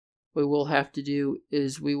we will have to do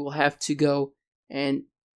is we will have to go and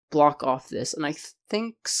block off this. And I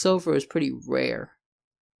think silver is pretty rare.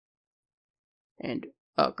 And,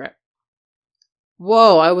 oh crap.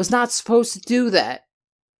 Whoa, I was not supposed to do that.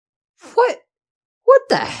 What? What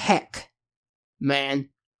the heck? Man.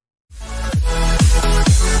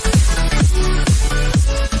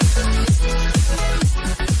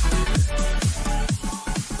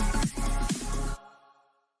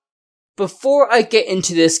 Before I get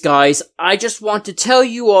into this, guys, I just want to tell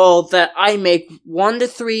you all that I make 1 to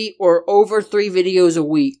 3 or over 3 videos a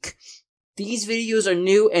week. These videos are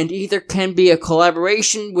new and either can be a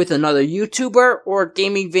collaboration with another YouTuber or a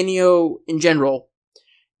gaming video in general.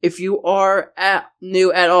 If you are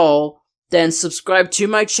new at all, then subscribe to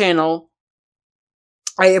my channel.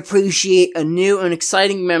 I appreciate a new and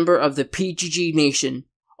exciting member of the PGG Nation.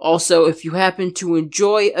 Also, if you happen to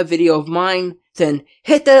enjoy a video of mine, then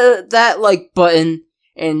hit that like button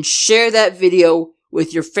and share that video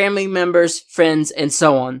with your family members, friends, and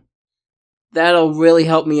so on. That'll really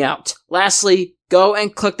help me out. Lastly, go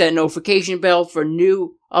and click that notification bell for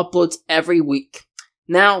new uploads every week.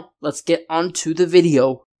 Now, let's get on to the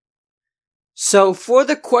video. So, for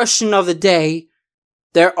the question of the day,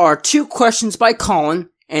 there are 2 questions by Colin,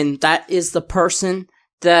 and that is the person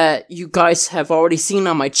that you guys have already seen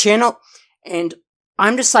on my channel, and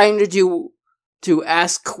I'm deciding to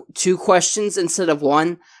ask 2 questions instead of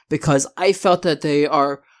 1, because I felt that they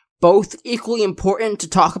are both equally important to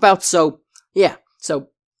talk about, so, yeah. So,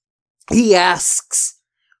 he asks,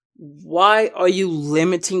 why are you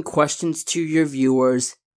limiting questions to your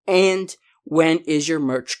viewers, and when is your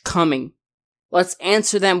merch coming? Let's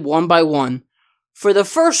answer them one by one. For the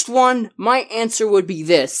first one, my answer would be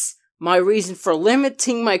this. My reason for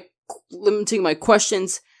limiting my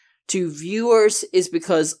questions to viewers is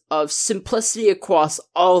because of simplicity across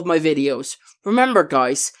all of my videos. Remember,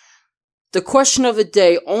 guys, the question of the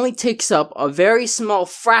day only takes up a very small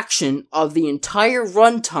fraction of the entire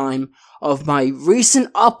runtime of my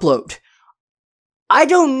recent upload. I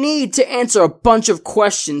don't need to answer a bunch of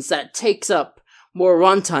questions that takes up more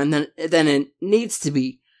runtime than it needs to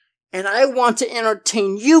be. And I want to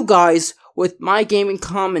entertain you guys with my gaming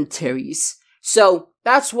commentaries. So,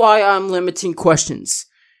 that's why I'm limiting questions.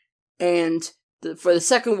 And for the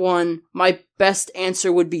second one, my best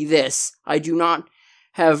answer would be this. I do not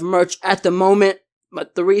have merch at the moment,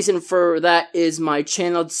 but the reason for that is my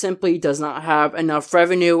channel simply does not have enough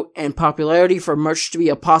revenue and popularity for merch to be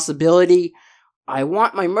a possibility. I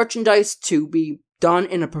want my merchandise to be done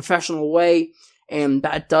in a professional way, and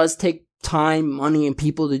that does take time, money, and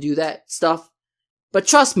people to do that stuff. But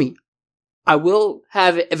trust me, I will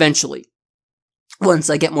have it eventually. Once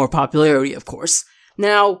I get more popularity, of course.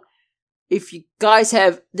 Now, if you guys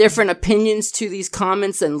have different opinions to these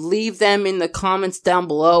comments, then leave them in the comments down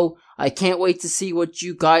below. I can't wait to see what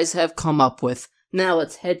you guys have come up with. Now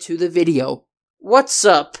let's head to the video. What's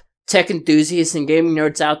up, tech enthusiasts and gaming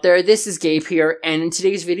nerds out there? This is Gabe here, and in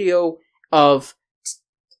today's video of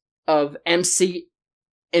MC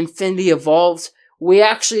Infinity Evolved, we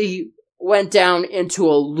actually went down into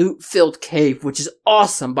a loot-filled cave, which is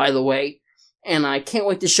awesome, by the way, and I can't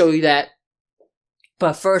wait to show you that.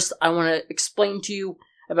 But first, I want to explain to you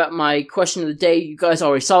about my question of the day. You guys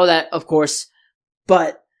already saw that, of course,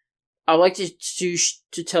 but I'd like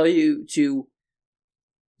to tell you to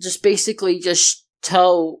just basically just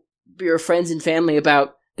tell your friends and family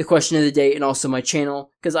about the question of the day and also my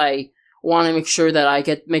channel, because I want to make sure that I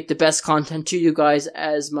make the best content to you guys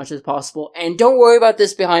as much as possible. And don't worry about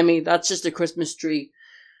this behind me. That's just a Christmas tree.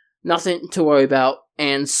 Nothing to worry about.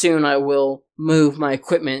 And soon I will move my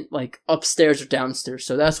equipment like upstairs or downstairs.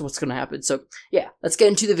 So that's what's going to happen. So yeah, let's get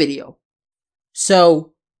into the video.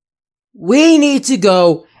 So we need to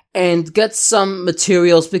go and get some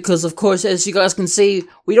materials because, of course, as you guys can see,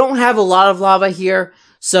 we don't have a lot of lava here.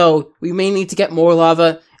 So we may need to get more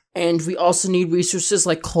lava. And we also need resources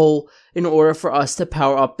like coal in order for us to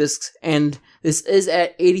power up this. And this is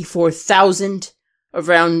at 84,000,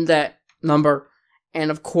 around that number.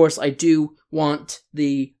 And of course, I do want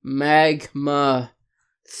the magma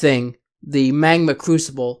thing, the magma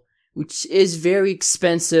crucible, which is very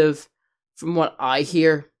expensive from what I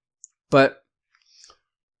hear. But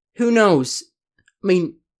who knows? I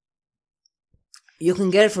mean, you can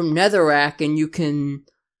get it from Netherrack, and you can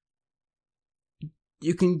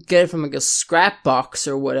get it from like a scrap box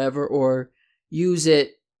or whatever, or use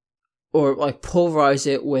it, or like pulverize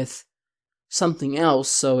it with something else,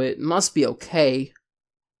 so it must be okay.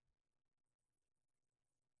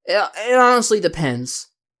 It honestly depends.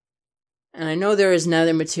 And I know there is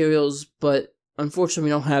nether materials, but unfortunately we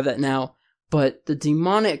don't have that now. But the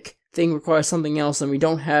demonic thing requires something else, and we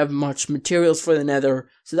don't have much materials for the nether,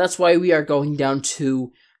 so that's why we are going down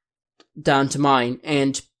to mine.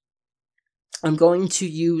 And I'm going to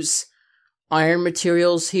use iron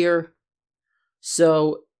materials here,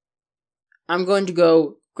 so I'm going to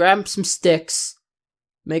go grab some sticks,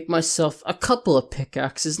 make myself a couple of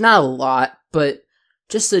pickaxes, not a lot, but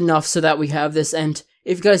just enough so that we have this. And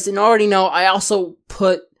if you guys didn't already know, I also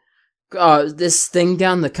put this thing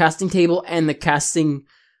down, the casting table, and the casting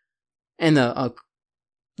and the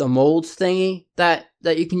mold thingy that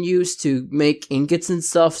you can use to make ingots and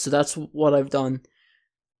stuff. So that's what I've done.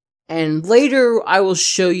 And later I will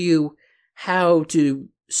show you how to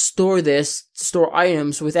store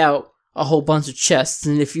items without a whole bunch of chests.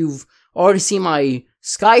 And if you've already seen my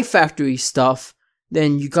Sky Factory stuff,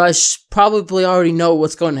 then you guys probably already know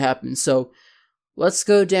what's going to happen. So let's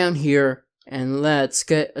go down here and let's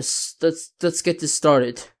get this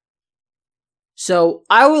started. So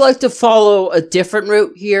I would like to follow a different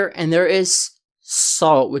route here, and there is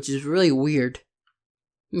salt, which is really weird.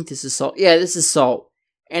 I think this is salt. Yeah, this is salt.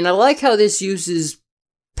 And I like how this uses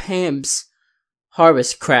Pam's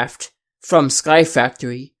harvest craft from Sky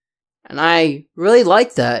Factory, and I really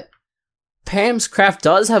like that. Pam's craft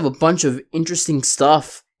does have a bunch of interesting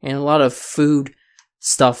stuff and a lot of food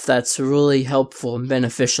stuff that's really helpful and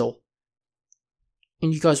beneficial.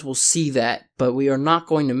 And you guys will see that, but we are not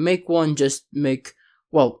going to make one, we're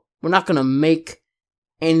not going to make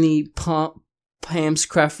any Pam's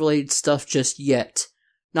craft related stuff just yet.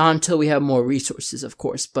 Not until we have more resources, of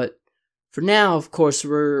course, but for now, of course,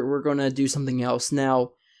 we're going to do something else.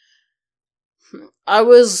 Now, I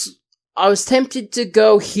was tempted to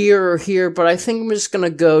go here or here, but I think I'm just going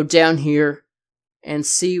to go down here and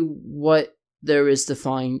see what there is to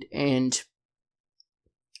find, and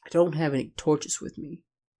I don't have any torches with me.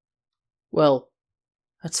 Well,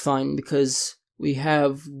 that's fine, because we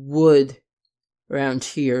have wood around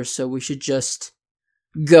here, so we should just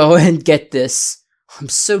go and get this. I'm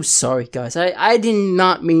so sorry, guys. I did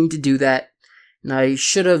not mean to do that, and I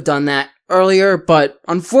should have done that earlier, but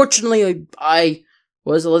unfortunately, I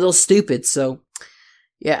was a little stupid, so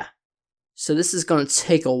yeah. So this is going to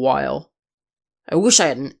take a while. I wish I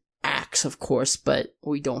had an axe, of course, but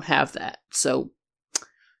we don't have that, so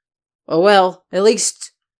oh well, at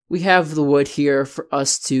least we have the wood here for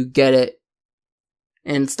us to get it,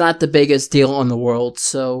 and it's not the biggest deal in the world,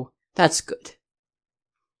 so that's good.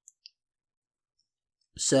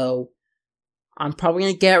 So I'm probably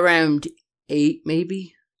going to get around 8,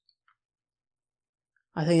 maybe.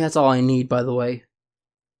 I think that's all I need, by the way.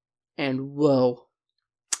 And whoa,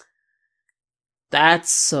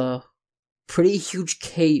 that's a pretty huge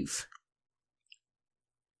cave.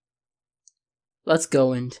 Let's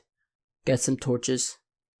go and get some torches.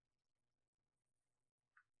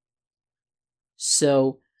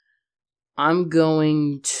 So I'm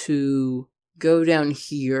going to go down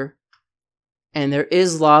here, and there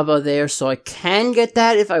is lava there, so I can get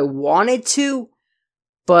that if I wanted to,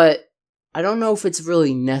 but I don't know if it's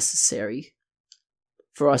really necessary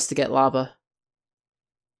for us to get lava.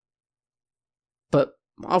 But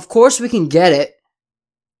of course we can get it,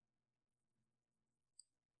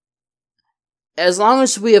 as long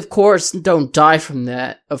as we, of course, don't die from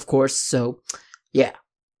that, of course. So yeah.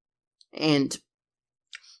 And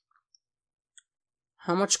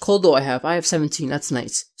how much coal do I have? I have 17. That's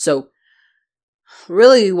nice. So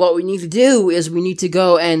really what we need to do is we need to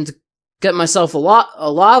go and get myself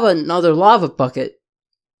another lava bucket,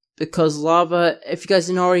 because lava, if you guys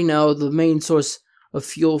didn't already know, the main source of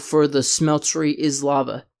fuel for the smeltery is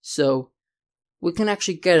lava. So we can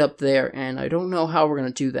actually get up there, and I don't know how we're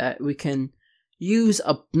going to do that. We can use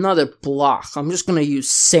another block. I'm just going to use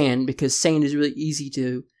sand, because sand is really easy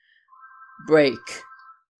to break.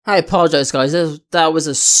 I apologize, guys. That was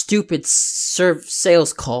a stupid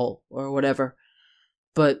sales call or whatever.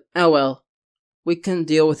 But oh well. We can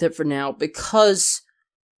deal with it for now, because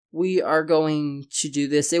we are going to do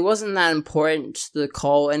this. It wasn't that important, the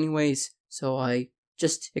call anyways, so I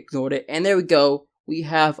just ignored it. And there we go. We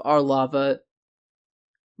have our lava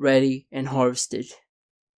ready and harvested.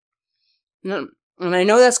 And I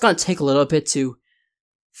know that's going to take a little bit to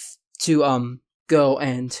go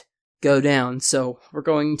and go down, so we're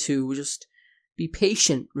going to just be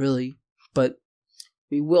patient, really. But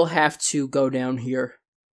we will have to go down here.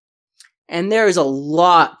 And there is a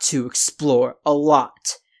lot to explore, a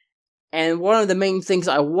lot. And one of the main things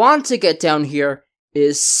I want to get down here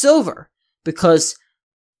is silver, because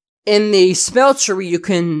in the smeltery you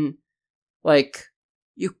can,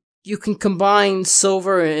 you can combine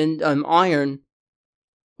silver and iron,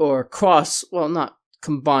 or not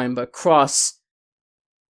combine, but cross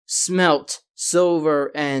smelt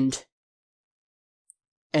silver and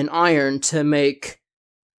and iron to make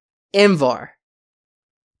Invar.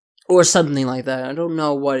 Or something like that. I don't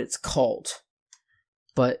know what it's called.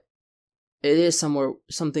 But it is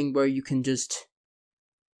something where you can just...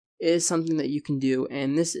 It is something that you can do.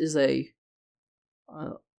 And this is a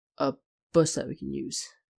bus that we can use.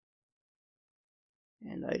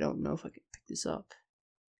 And I don't know if I can pick this up.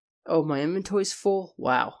 Oh, my inventory's full?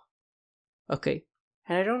 Wow. Okay.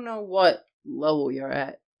 And I don't know what level we are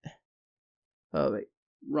at. Oh, wait.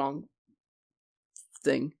 Wrong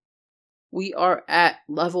thing. We are at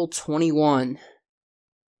level 21.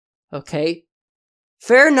 Okay.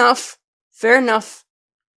 Fair enough. Fair enough.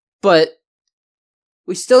 But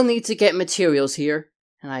we still need to get materials here.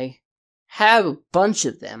 And I have a bunch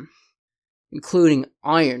of them. Including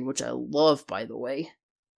iron, which I love, by the way.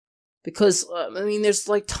 Because, I mean, there's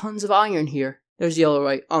like tons of iron here. There's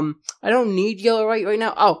yellowite. I don't need yellowite right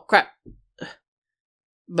now. Oh, crap.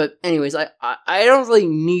 But anyways, I don't really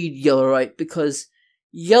need yellowite because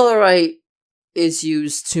yellowite is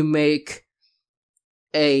used to make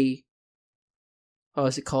a... What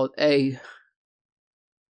is it called?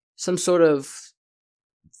 Some sort of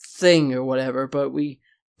thing or whatever, but we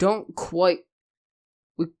don't quite...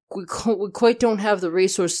 We quite don't have the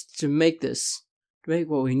resource to make this. To make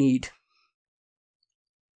what we need.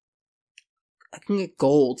 I can get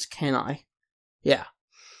gold, can I? Yeah.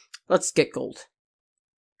 Let's get gold.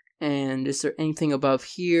 And is there anything above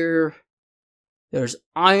here? There's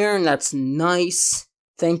iron, that's nice.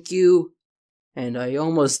 Thank you. And I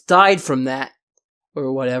almost died from that.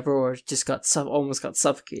 Or whatever, or just almost got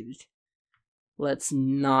suffocated. Let's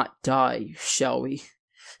not die, shall we?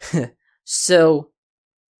 So...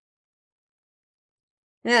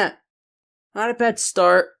 Yeah, not a bad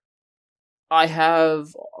start. I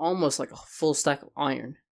have almost like a full stack of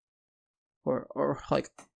iron. Or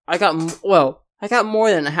like, I got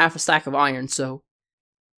more than a half a stack of iron, so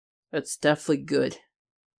that's definitely good.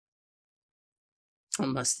 I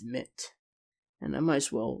must admit. And I might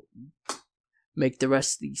as well make the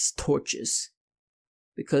rest of these torches.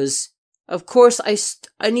 Because, of course,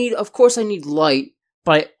 I need light,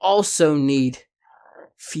 but I also need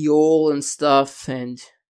fuel and stuff, and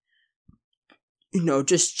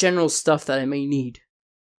just general stuff that I may need.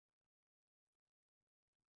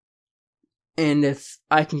 And if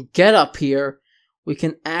I can get up here, we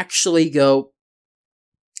can actually go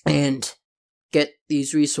and get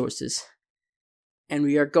these resources. And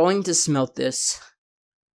we are going to smelt this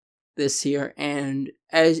here, and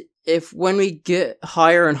when we get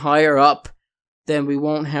higher and higher up, then we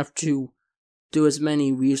won't have to do as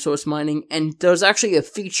many resource mining, and there's actually a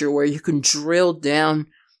feature where you can drill down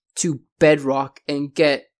to bedrock and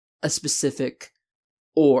get a specific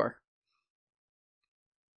ore.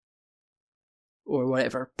 Or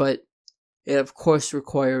whatever, but it of course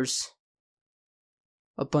requires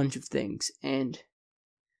a bunch of things, and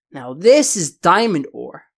now this is diamond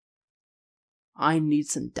ore. I need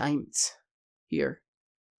some diamonds here,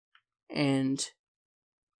 and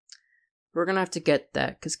we're gonna have to get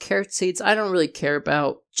that, because carrot seeds I don't really care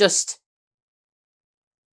about, just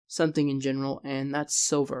something in general, and that's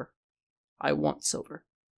silver. I want silver.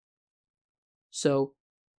 So,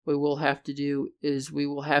 what we'll have to do is we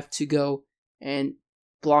will have to go and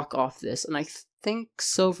block off this, and I think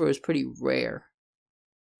silver is pretty rare.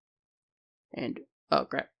 And, oh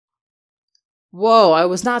crap. Whoa, I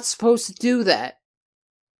was not supposed to do that.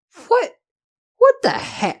 What the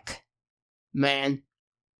heck? Man.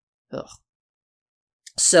 Ugh.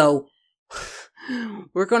 So,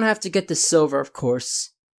 we're gonna have to get the silver, of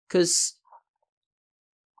course, because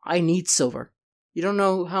I need silver. You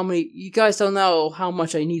guys don't know how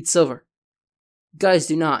much I need silver. You guys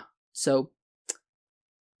do not. So,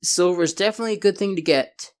 silver is definitely a good thing to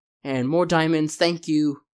get. And more diamonds, thank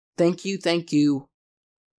you. Thank you, thank you.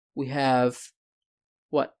 We have,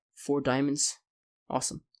 4 diamonds?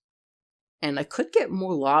 Awesome. And I could get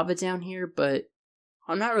more lava down here, but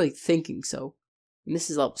I'm not really thinking so. And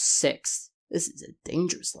this is level 6. This is a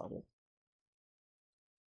dangerous level.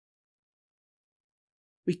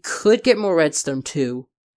 We could get more redstone too.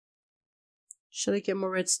 Should I get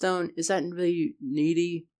more redstone? Is that really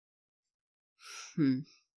needy?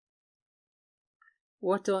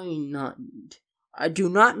 What do I not need? I do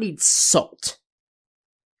not need salt.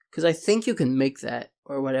 Because I think you can make that,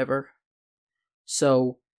 or whatever.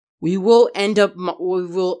 So, we will end up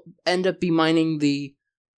be mining the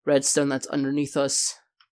redstone that's underneath us.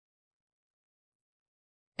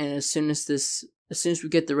 And as soon as we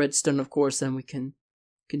get the redstone, of course, then we can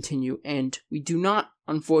continue. And we do not,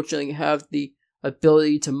 unfortunately, have the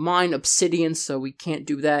ability to mine obsidian, so we can't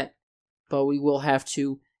do that. But we will have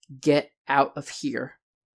to get out of here.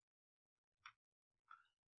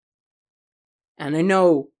 And I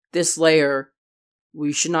know this layer,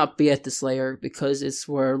 we should not be at this layer because it's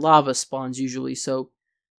where lava spawns usually, so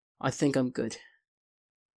I think I'm good.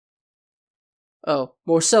 Oh,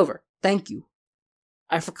 more silver. Thank you.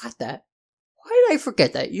 I forgot that. Why did I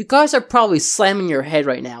forget that? You guys are probably slamming your head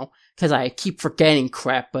right now because I keep forgetting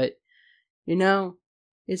crap, but you know,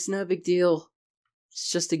 it's no big deal.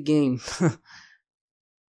 It's just a game.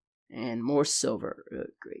 And more silver.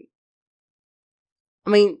 Great. I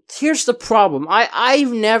mean, here's the problem. I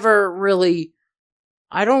don't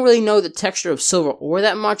really know the texture of silver ore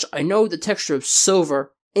that much. I know the texture of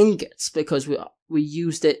silver ingots because we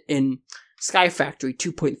used it in Sky Factory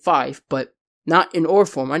 2.5, but not in ore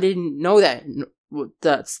form. I didn't know that.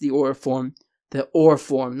 That's the ore form. The ore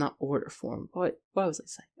form, not order form. What was I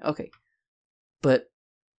saying? Okay. But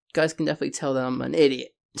you guys can definitely tell that I'm an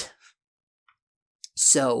idiot.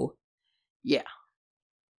 So, yeah.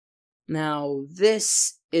 Now,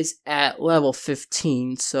 this is at level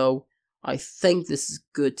 15, so I think this is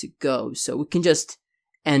good to go. So we can just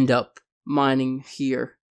end up mining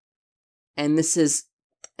here. And this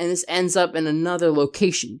ends up in another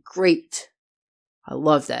location. Great. I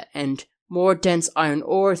love that. And more dense iron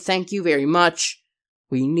ore. Thank you very much.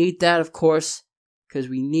 We need that, of course, because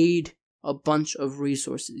we need a bunch of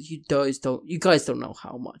resources. You guys don't know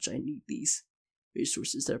how much I need these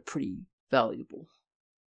resources. They're pretty valuable.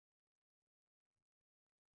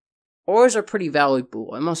 Ores are pretty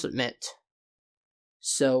valuable, I must admit.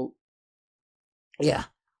 So, yeah.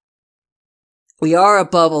 We are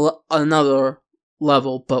above another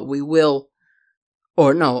level, but we will,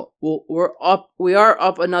 or no, we are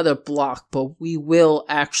up another block, but we will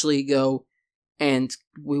actually go and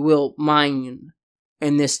we will mine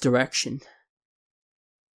in this direction.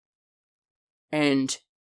 And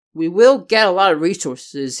we will get a lot of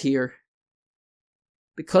resources here.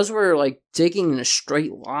 Because we're like digging in a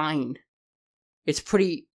straight line. It's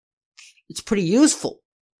pretty useful.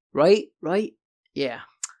 Right? Yeah.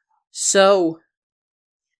 So,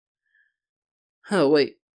 oh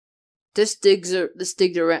wait.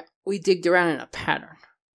 We digged around in a pattern.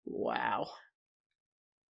 Wow.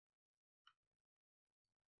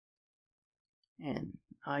 And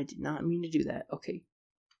I did not mean to do that. Okay.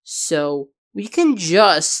 So, we can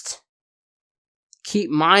just keep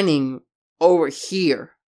mining over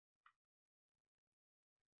here.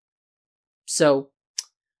 So,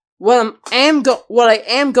 what I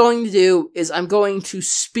am going to do is I'm going to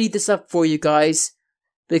speed this up for you guys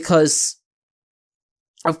because,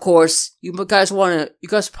 of course, you guys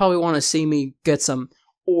probably want to see me get some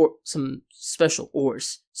special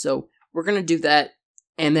ores. So we're gonna do that,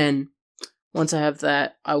 and then once I have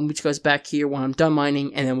that, I'll meet you guys back here when I'm done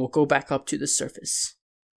mining, and then we'll go back up to the surface.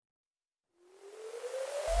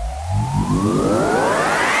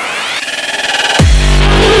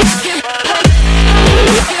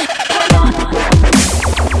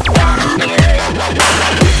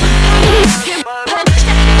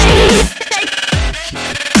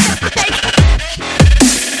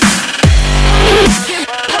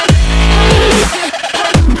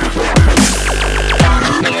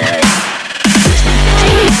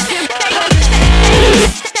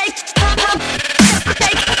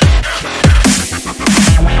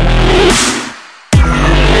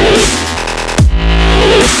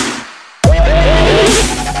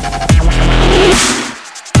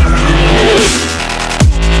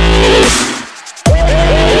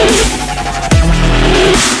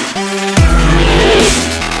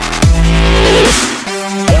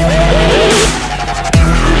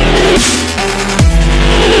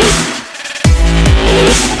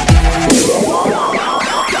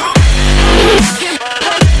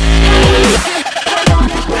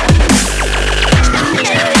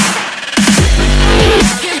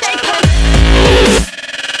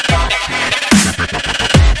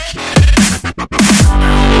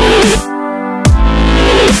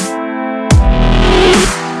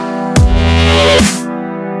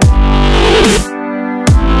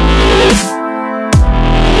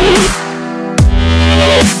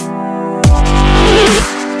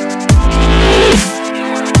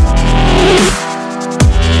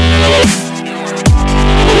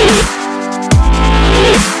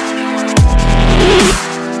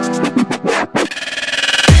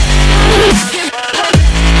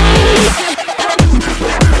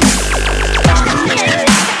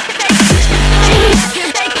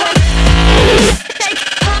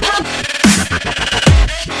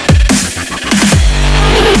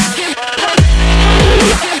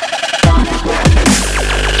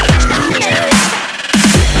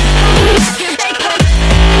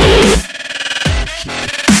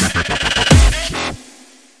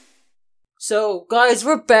 So, guys,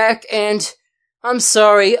 we're back, and I'm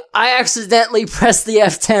sorry, I accidentally pressed the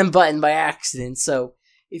F10 button by accident, so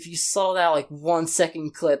if you saw that like 1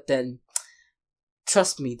 second clip, then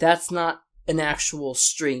trust me, that's not an actual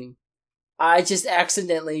stream. I just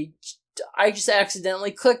accidentally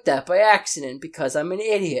clicked that by accident because I'm an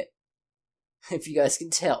idiot. If you guys can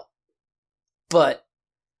tell. But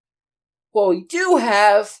what we do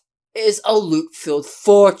have is a loot-filled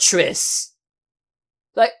fortress.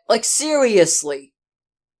 Like seriously.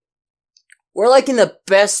 We're like in the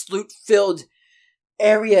best loot-filled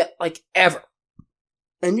area like ever.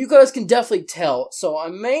 And you guys can definitely tell. So I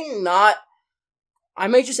may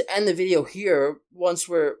just end the video here once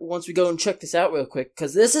we go and check this out real quick,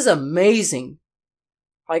 because this is amazing.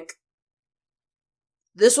 Like,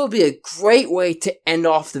 this will be a great way to end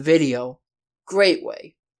off the video. Great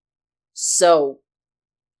way. So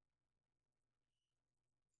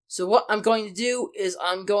what I'm going to do is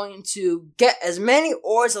I'm going to get as many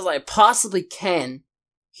ores as I possibly can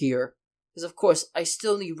here. Because of course, I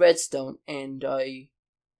still need redstone, and I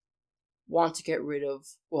want to get rid of,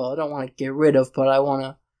 well, I don't want to get rid of, but I want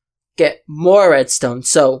to get more redstone.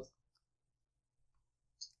 So,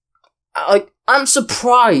 I'm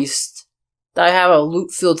surprised that I have a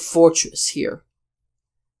loot-filled fortress here.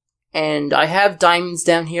 And I have diamonds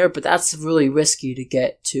down here, but that's really risky to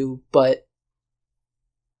get to, but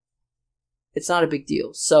it's not a big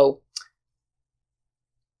deal. So,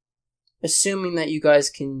 assuming that you guys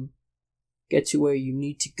can get to where you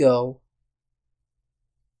need to go,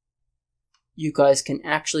 you guys can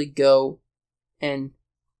actually go and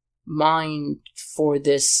mine for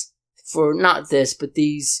not this, but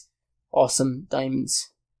these awesome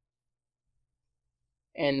diamonds.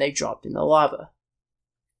 And they dropped in the lava.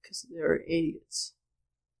 Because they're idiots.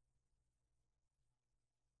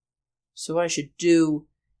 So what I should do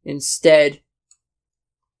instead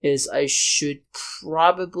is I should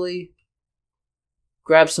probably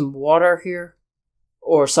grab some water here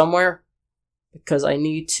or somewhere, because I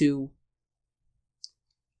need to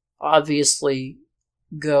obviously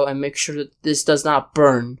go and make sure that this does not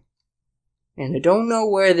burn. And I don't know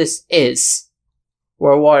where this is,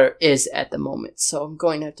 where water is at the moment, so I'm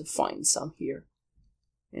going to have to find some here.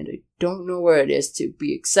 And I don't know where it is to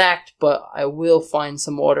be exact, but I will find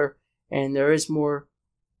some water, and there is more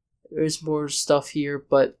stuff here,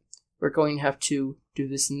 but we're going to have to do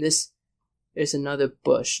this, and this is another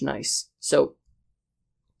bush. Nice. So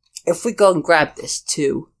if we go and grab this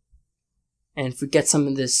too, and if we get some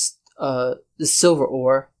of this the silver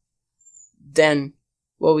ore, then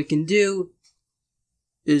what we can do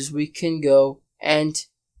is we can go and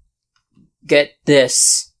get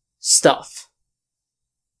this stuff.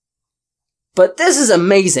 But this is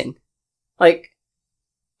amazing. Like,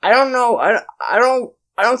 I don't know, I don't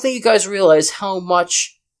think you guys realize how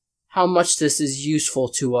much this is useful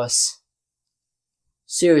to us.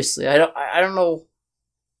 Seriously, I don't know,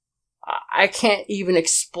 I can't even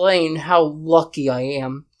explain how lucky I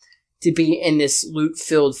am to be in this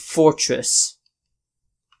loot-filled fortress.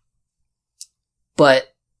 But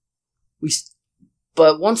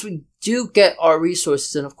once we do get our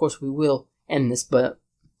resources, and of course we will end this, but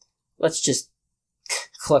let's just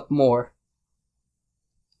collect more.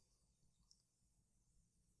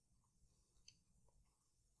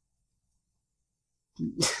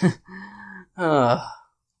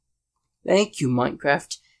 Thank you,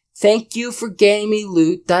 Minecraft. Thank you for getting me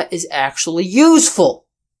loot that is actually useful.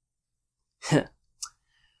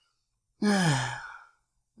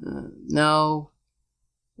 No.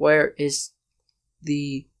 Where is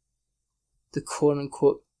the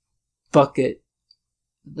quote-unquote bucket?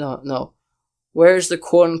 No. Where's the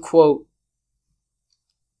quote-unquote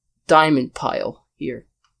diamond pile? Here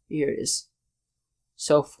it is.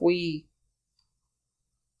 So if we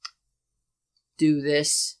do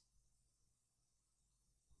this,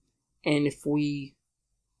 and if we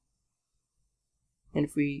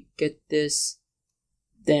get this,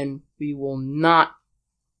 then we will not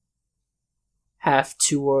have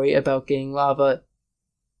to worry about getting lava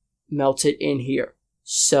melted in here.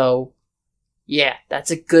 So, yeah, that's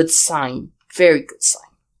a good sign. Very good sign.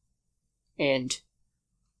 And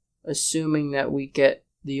assuming that we get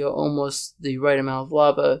almost the right amount of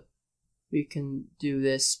lava, we can do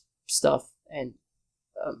this stuff, and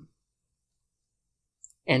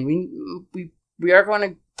we are going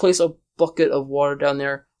to place a bucket of water down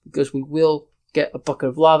there, because we will get a bucket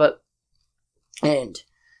of lava. And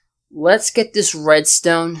let's get this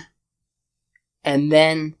redstone, and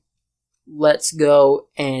then let's go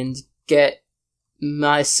and get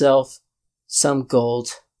myself some gold,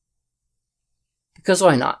 because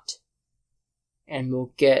why not? And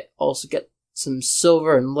we'll also get some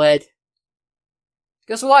silver and lead,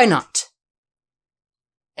 because why not?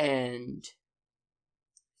 And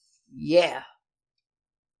yeah.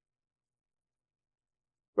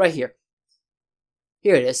 Right here.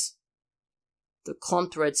 Here it is. The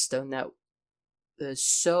clumped redstone that is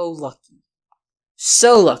so lucky.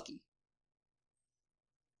 So lucky.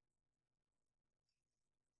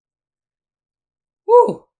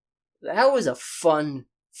 Woo! That was a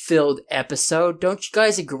fun-filled episode. Don't you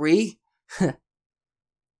guys agree?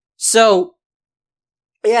 So,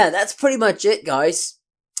 yeah, that's pretty much it, guys.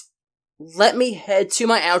 Let me head to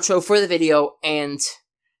my outro for the video, and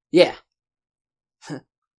yeah.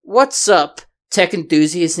 What's up, tech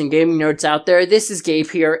enthusiasts and gaming nerds out there? This is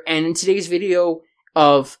Gabe here, and in today's video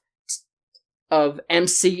of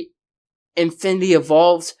MC Infinity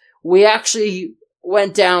Evolved, we actually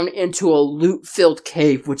went down into a loot-filled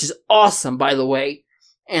cave, which is awesome, by the way,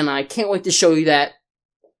 and I can't wait to show you that.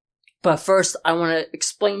 But first, I want to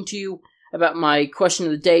explain to you about my question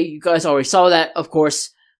of the day. You guys already saw that, of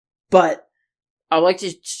course, but I'd like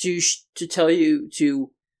to tell you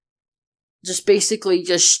to just basically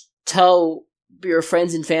just tell your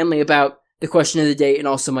friends and family about the question of the day and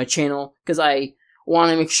also my channel, because I want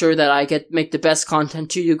to make sure that I make the best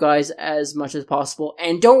content to you guys as much as possible.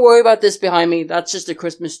 And don't worry about this behind me. That's just a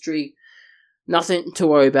Christmas tree. Nothing to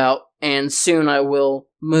worry about. And soon I will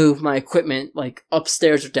move my equipment like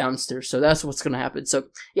upstairs or downstairs. So that's what's going to happen. So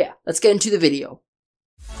yeah, let's get into the video.